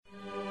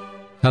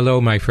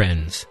Hello, my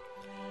friends.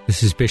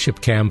 This is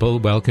Bishop Campbell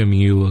welcoming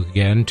you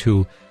again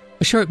to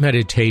a short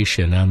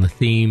meditation on the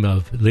theme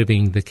of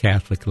living the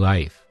Catholic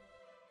life.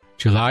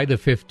 July the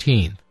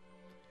 15th,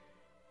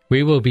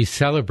 we will be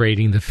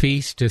celebrating the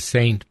feast of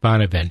Saint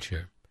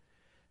Bonaventure,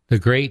 the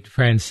great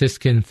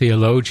Franciscan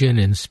theologian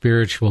and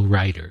spiritual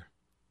writer.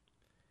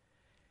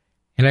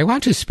 And I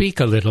want to speak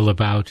a little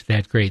about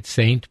that great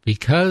saint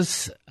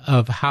because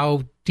of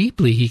how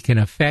deeply he can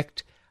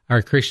affect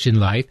our Christian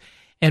life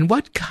and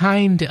what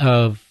kind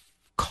of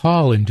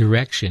call and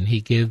direction he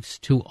gives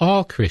to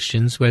all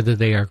Christians, whether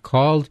they are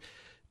called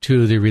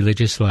to the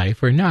religious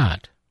life or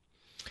not.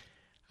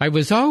 I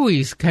was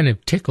always kind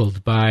of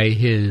tickled by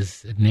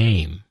his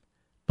name,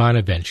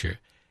 Bonaventure.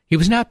 He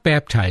was not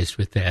baptized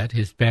with that.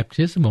 His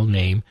baptismal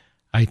name,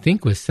 I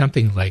think, was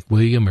something like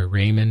William or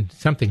Raymond,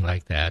 something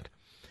like that.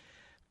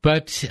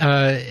 But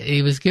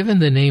he was given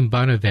the name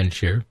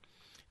Bonaventure,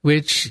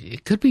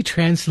 which could be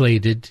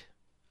translated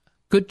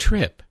good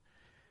trip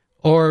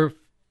or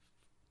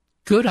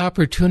good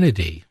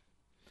opportunity.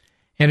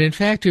 And in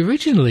fact,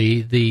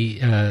 originally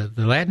the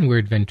Latin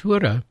word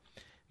ventura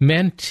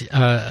meant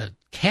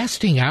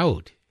casting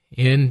out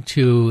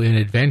into an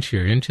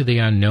adventure, into the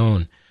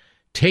unknown,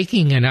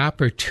 taking an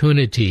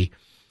opportunity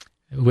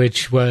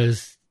which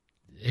was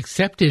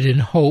accepted in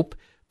hope,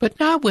 but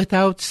not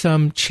without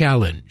some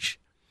challenge.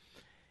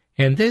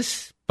 And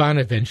this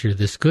Bonaventure,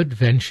 this good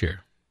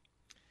venture,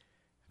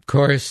 of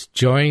course,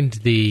 joined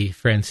the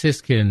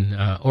Franciscan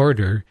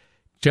order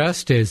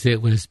just as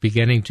it was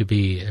beginning to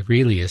be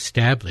really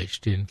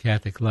established in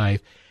Catholic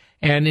life.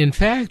 And in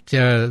fact,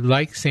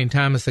 like St.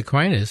 Thomas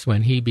Aquinas,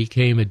 when he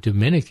became a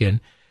Dominican,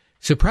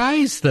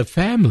 surprised the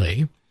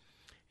family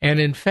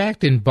and in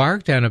fact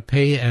embarked on a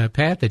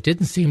path that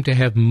didn't seem to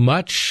have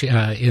much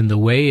in the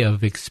way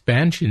of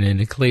expansion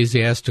in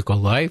ecclesiastical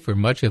life or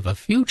much of a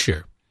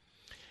future.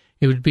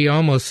 It would be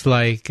almost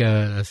like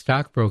a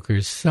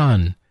stockbroker's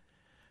son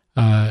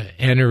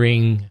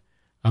entering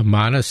a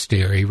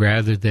monastery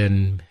rather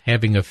than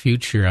having a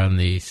future on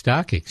the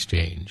stock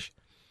exchange.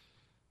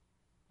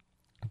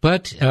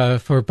 But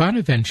for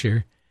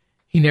Bonaventure,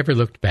 he never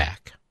looked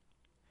back.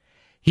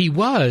 He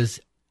was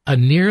a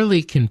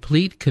nearly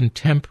complete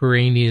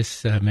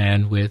contemporaneous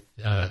man with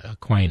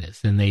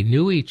Aquinas, and they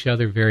knew each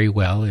other very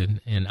well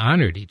and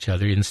honored each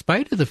other, in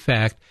spite of the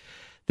fact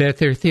that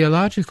their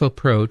theological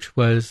approach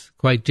was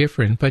quite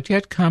different, but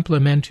yet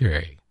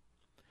complementary.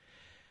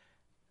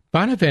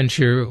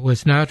 Bonaventure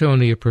was not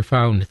only a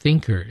profound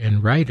thinker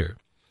and writer,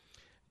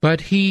 but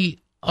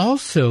he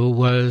also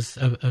was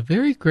a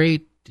very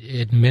great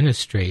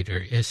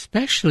administrator,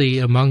 especially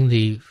among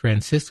the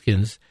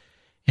Franciscans,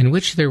 in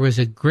which there was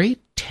a great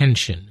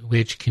tension,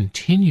 which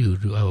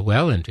continued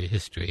well into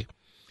history,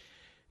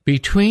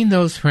 between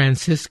those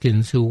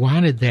Franciscans who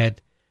wanted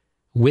that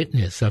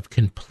witness of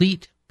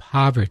complete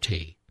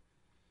poverty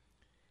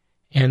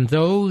and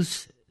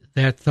those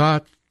that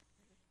thought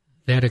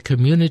that a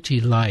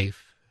community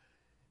life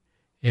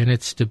and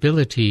its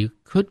stability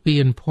could be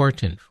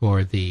important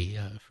for the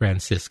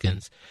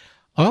Franciscans.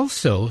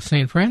 Also,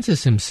 St.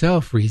 Francis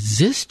himself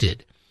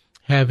resisted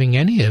having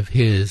any of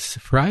his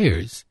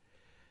friars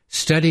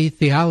study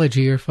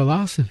theology or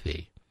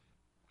philosophy.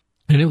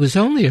 And it was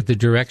only at the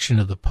direction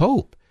of the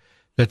Pope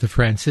that the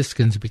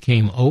Franciscans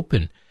became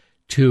open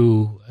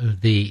to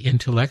the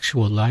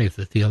intellectual life,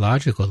 the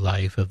theological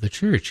life of the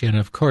Church. And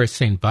of course,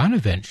 St.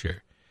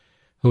 Bonaventure,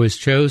 who was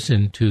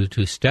chosen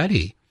to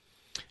study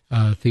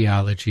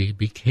theology,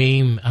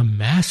 became a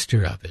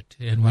master of it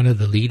and one of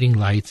the leading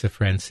lights of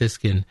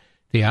Franciscan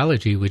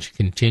theology, which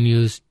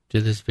continues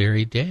to this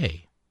very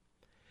day.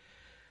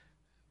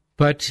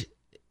 But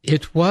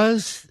it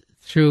was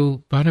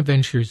through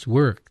Bonaventure's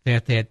work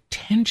that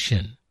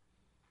tension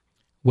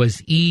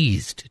was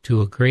eased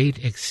to a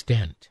great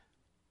extent.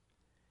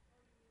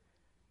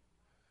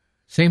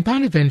 St.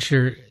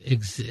 Bonaventure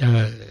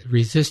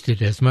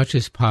resisted as much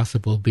as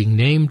possible being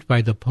named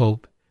by the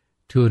Pope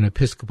to an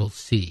episcopal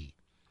see.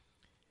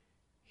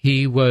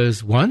 He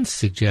was once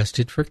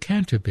suggested for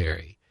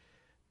Canterbury,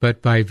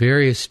 but by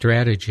various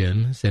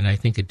stratagems, and I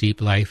think a deep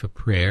life of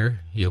prayer,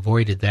 he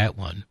avoided that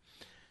one.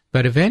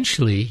 But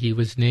eventually he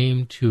was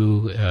named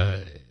to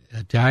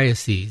a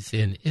diocese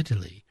in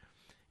Italy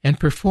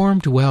and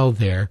performed well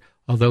there,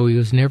 although he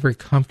was never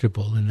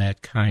comfortable in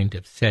that kind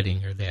of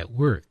setting or that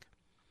work.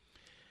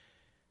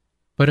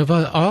 But of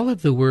all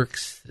of the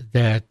works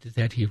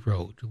that he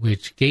wrote,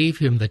 which gave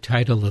him the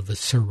title of the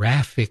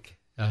seraphic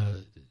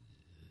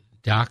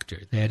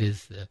doctor, that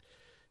is, the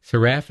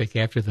seraphic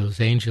after those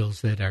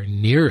angels that are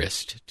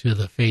nearest to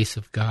the face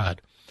of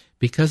God,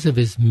 because of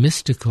his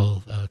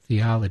mystical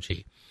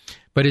theology.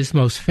 But his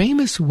most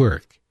famous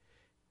work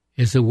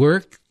is a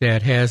work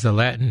that has a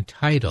Latin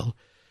title,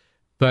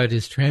 but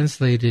is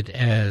translated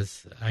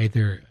as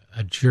either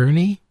a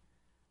journey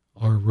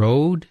or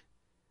road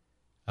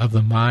of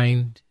the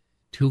mind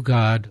to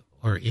God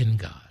or in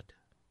God.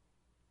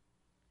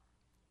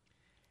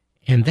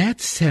 And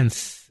that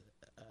sense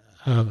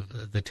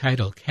of the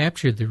title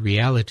captured the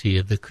reality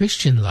of the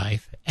Christian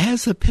life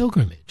as a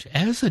pilgrimage,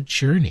 as a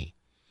journey.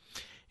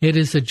 It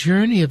is a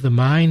journey of the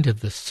mind, of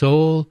the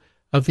soul,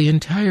 of the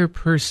entire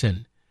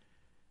person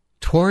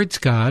towards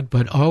God,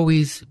 but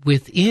always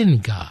within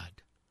God.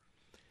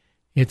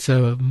 It's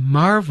a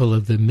marvel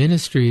of the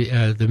mystery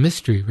of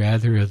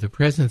the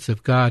presence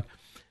of God,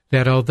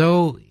 that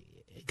although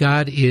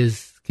God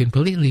is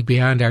completely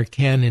beyond our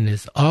ken and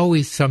is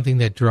always something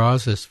that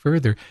draws us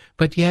further,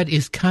 but yet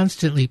is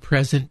constantly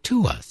present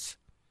to us.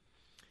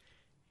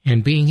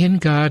 And being in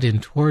God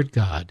and toward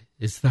God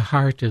is the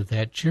heart of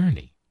that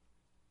journey.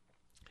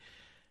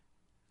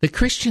 The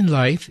Christian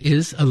life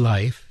is a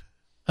life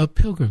of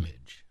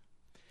pilgrimage.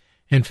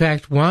 In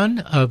fact, one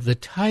of the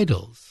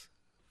titles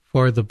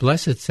for the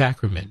Blessed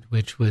Sacrament,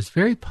 which was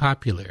very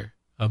popular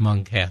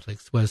among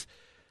Catholics, was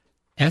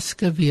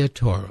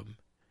Excavitorum,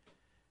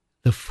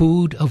 the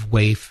food of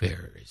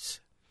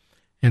wayfarers.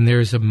 And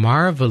there's a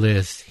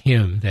marvelous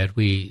hymn that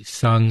we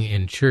sung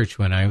in church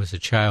when I was a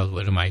child,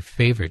 one of my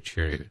favorite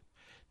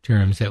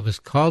terms, that was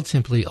called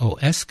simply O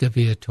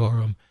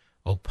Excavitorum,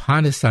 O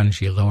Panis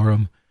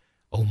Angelorum,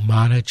 O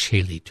Manna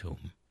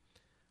Celitum,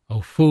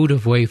 O food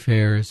of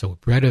wayfarers, O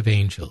bread of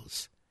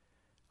angels,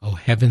 O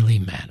heavenly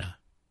manna.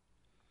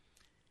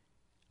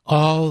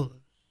 All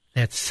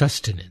that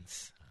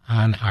sustenance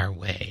on our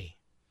way.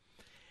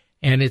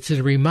 And it's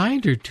a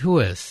reminder to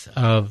us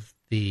of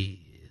the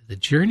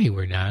journey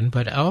we're on,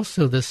 but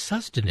also the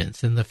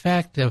sustenance and the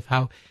fact of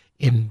how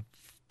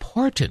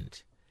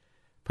important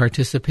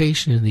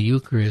participation in the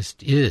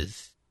Eucharist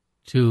is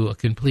to a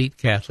complete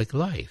Catholic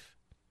life.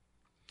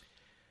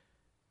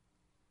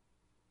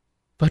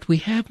 But we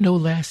have no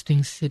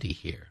lasting city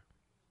here.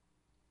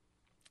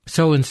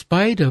 So in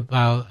spite of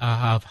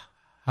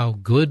how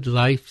good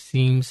life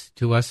seems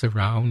to us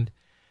around,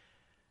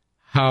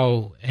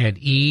 how at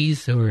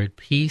ease or at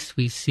peace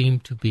we seem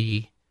to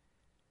be,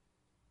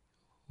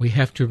 we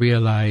have to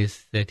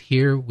realize that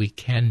here we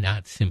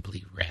cannot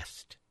simply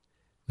rest.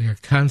 We are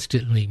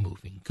constantly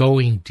moving,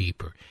 going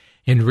deeper,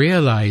 and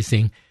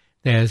realizing,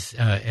 as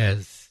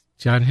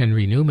John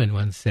Henry Newman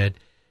once said,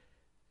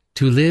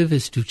 to live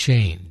is to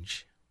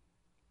change.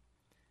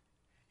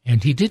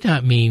 And he did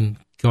not mean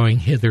going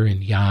hither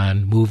and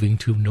yon, moving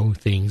to new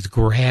things,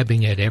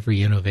 grabbing at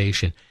every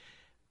innovation,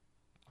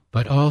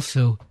 but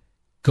also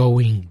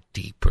going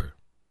deeper,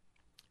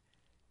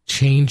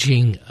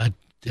 changing a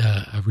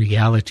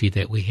reality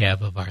that we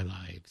have of our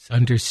lives,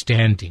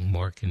 understanding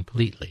more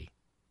completely.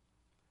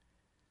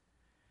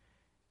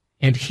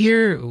 And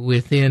here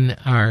within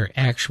our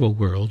actual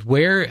world,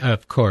 where,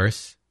 of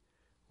course,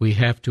 we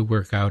have to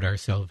work out our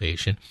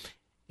salvation,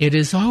 it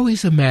is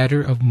always a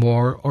matter of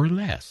more or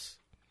less.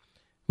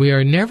 We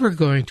are never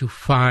going to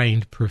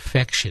find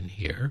perfection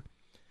here.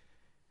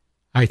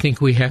 I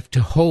think we have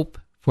to hope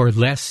for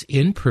less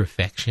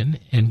imperfection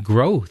and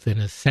growth in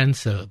a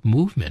sense of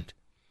movement.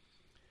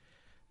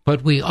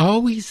 But we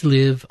always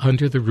live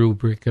under the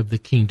rubric of the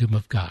kingdom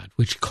of God,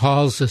 which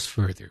calls us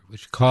further,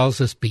 which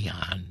calls us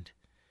beyond.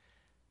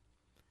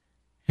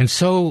 And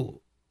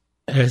so,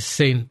 as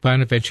St.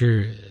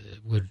 Bonaventure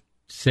would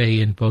say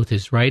in both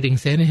his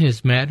writings and in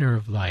his manner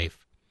of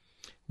life,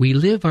 we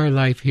live our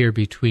life here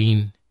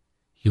between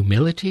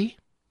humility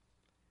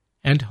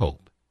and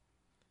hope.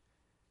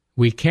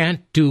 We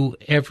can't do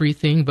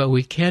everything, but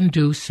we can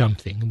do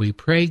something. We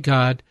pray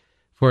God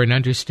for an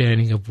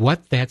understanding of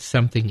what that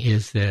something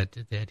is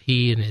that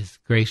He in His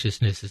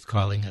graciousness is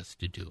calling us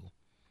to do.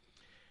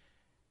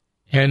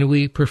 And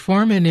we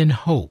perform it in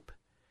hope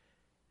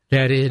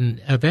that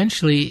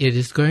eventually it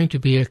is going to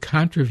be a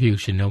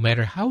contribution, no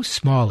matter how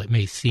small it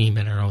may seem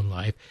in our own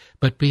life,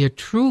 but be a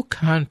true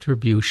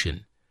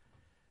contribution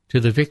to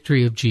the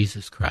victory of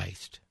Jesus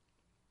Christ.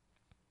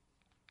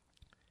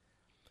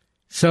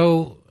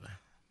 So,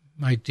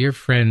 my dear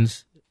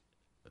friends,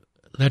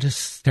 let us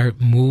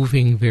start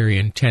moving very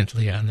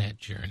intently on that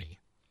journey.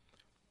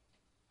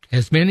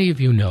 As many of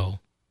you know,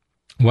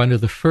 one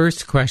of the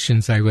first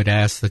questions I would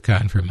ask the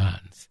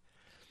confirmands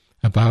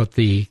about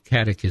the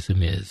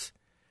catechism is,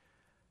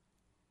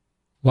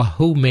 well,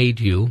 who made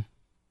you?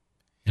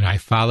 And I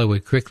follow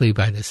it quickly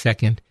by the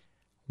second,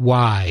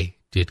 why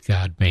did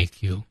God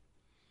make you?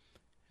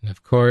 And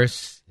of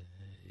course,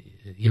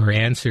 your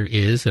answer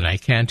is, and I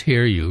can't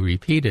hear you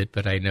repeat it,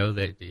 but I know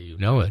that you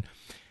know it,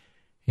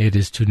 it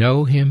is to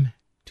know Him,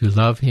 to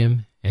love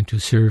Him, and to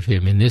serve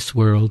Him in this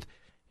world,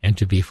 and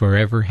to be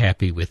forever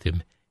happy with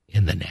Him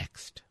in the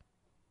next.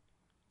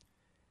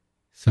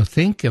 So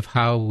think of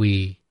how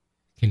we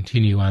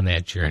continue on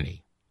that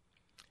journey.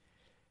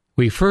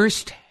 We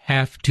first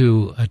have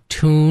to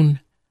attune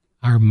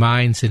our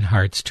minds and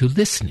hearts to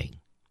listening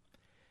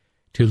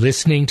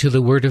to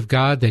the Word of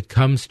God that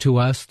comes to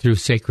us through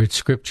sacred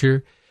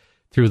Scripture,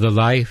 through the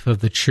life of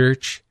the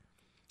Church,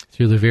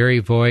 through the very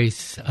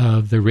voice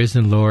of the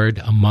risen Lord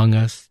among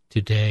us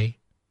today.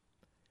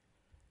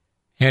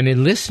 And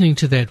in listening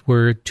to that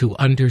Word, to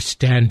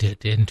understand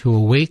it and to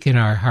awaken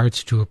our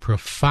hearts to a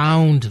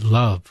profound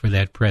love for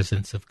that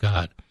presence of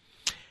God.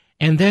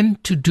 And then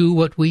to do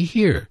what we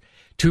hear,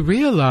 to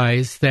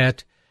realize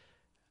that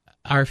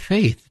our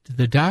faith,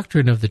 the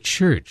doctrine of the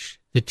Church,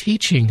 the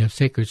teaching of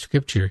sacred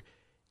Scripture,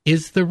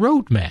 is the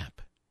roadmap.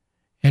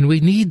 And we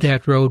need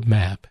that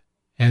roadmap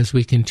as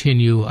we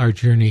continue our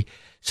journey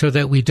so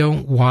that we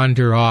don't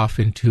wander off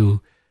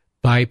into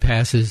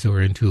bypasses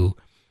or into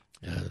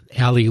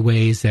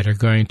alleyways that are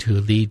going to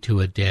lead to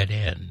a dead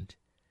end.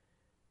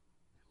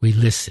 We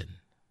listen.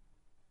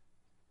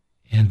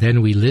 And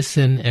then we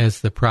listen as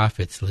the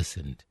prophets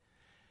listened.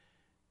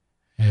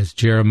 As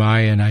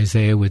Jeremiah and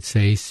Isaiah would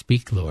say,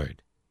 "Speak,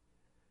 Lord,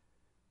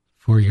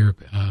 for your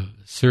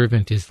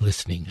servant is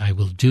listening. I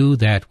will do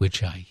that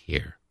which I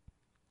hear."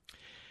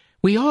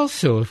 We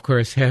also, of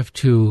course, have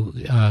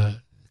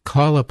to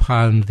call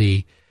upon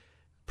the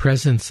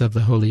presence of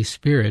the Holy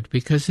Spirit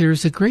because there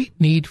is a great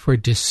need for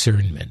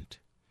discernment.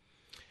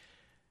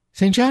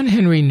 St. John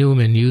Henry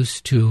Newman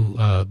used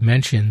to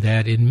mention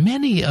that in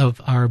many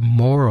of our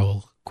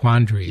moral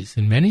quandaries,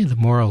 in many of the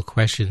moral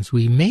questions,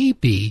 we may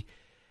be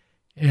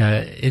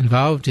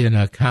involved in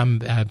a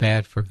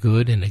combat for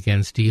good and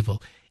against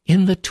evil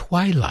in the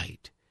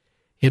twilight.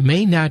 It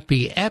may not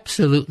be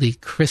absolutely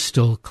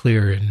crystal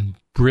clear and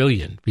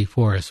brilliant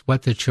before us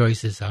what the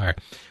choices are.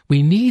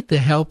 We need the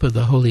help of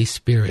the Holy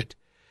Spirit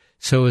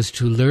so as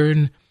to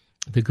learn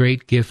the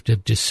great gift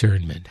of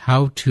discernment,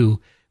 how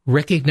to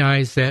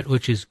recognize that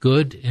which is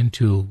good and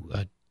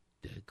to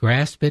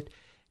grasp it,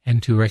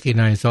 and to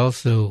recognize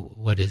also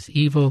what is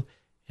evil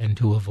and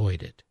to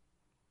avoid it.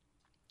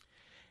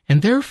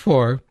 And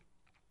therefore,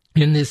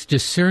 in this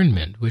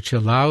discernment, which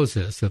allows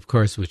us, of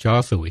course, which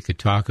also we could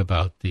talk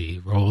about the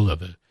role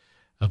of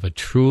a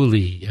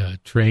truly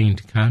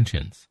trained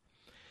conscience,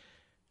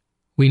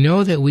 we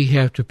know that we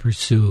have to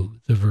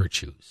pursue the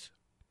virtues,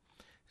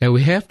 that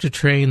we have to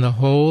train the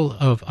whole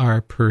of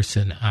our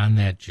person on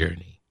that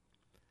journey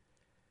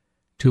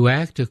to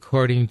act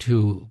according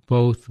to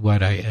both what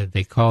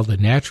they call the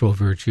natural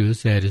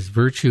virtues, that is,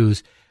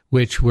 virtues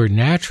which were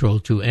natural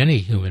to any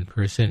human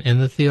person, and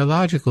the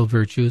theological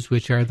virtues,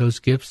 which are those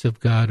gifts of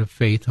God of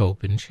faith,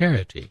 hope, and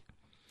charity.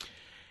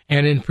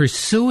 And in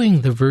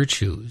pursuing the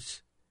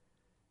virtues,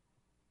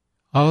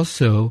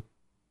 also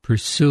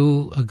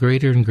pursue a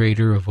greater and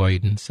greater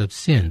avoidance of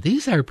sin.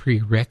 These are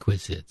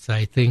prerequisites,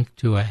 I think,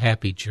 to a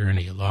happy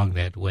journey along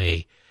that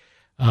way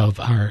of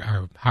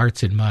our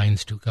hearts and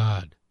minds to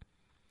God.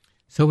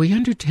 So we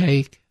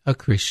undertake a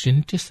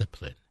Christian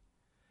discipline.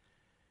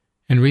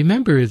 And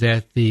remember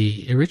that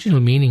the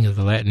original meaning of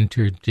the Latin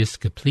term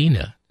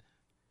disciplina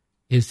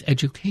is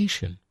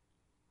education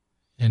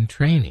and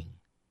training.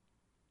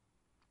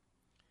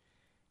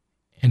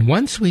 And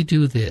once we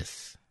do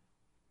this,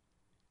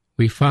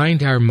 we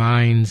find our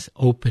minds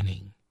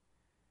opening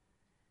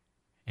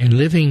and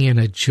living in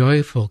a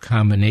joyful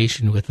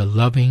combination with a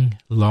loving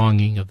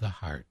longing of the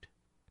heart.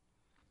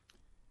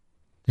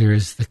 There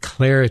is the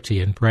clarity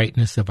and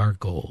brightness of our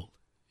goal,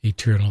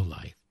 eternal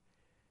life,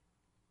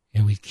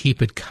 and we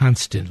keep it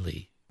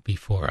constantly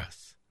before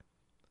us.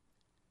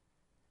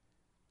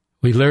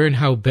 We learn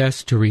how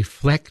best to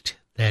reflect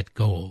that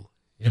goal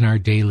in our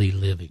daily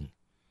living,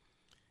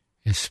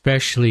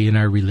 especially in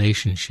our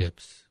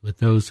relationships with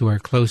those who are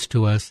close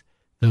to us,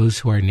 those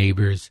who are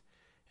neighbors,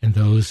 and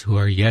those who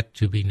are yet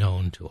to be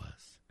known to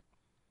us.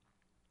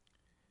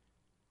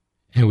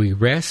 And we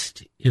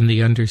rest in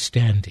the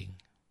understanding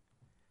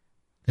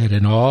that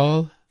in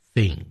all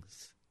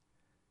things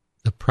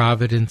the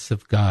providence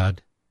of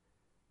God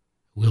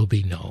will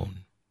be known.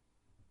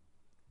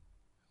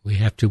 We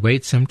have to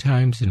wait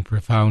sometimes in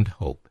profound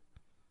hope.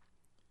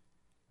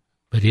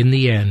 But in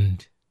the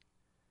end,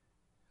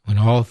 when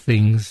all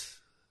things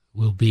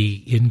will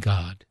be in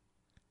God,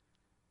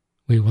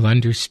 we will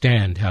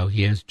understand how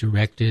He has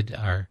directed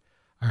our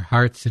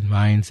hearts and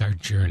minds, our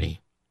journey,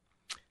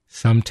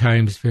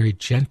 sometimes very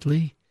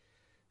gently,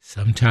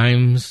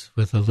 sometimes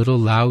with a little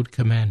loud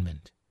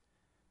commandment,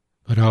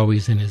 but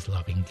always in His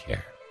loving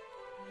care.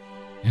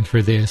 And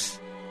for this,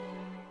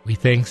 we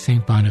thank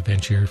St.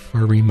 Bonaventure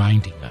for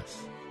reminding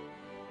us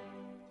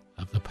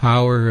of the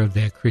power of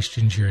that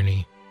Christian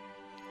journey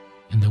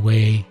and the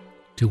way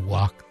to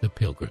walk the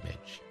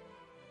pilgrimage.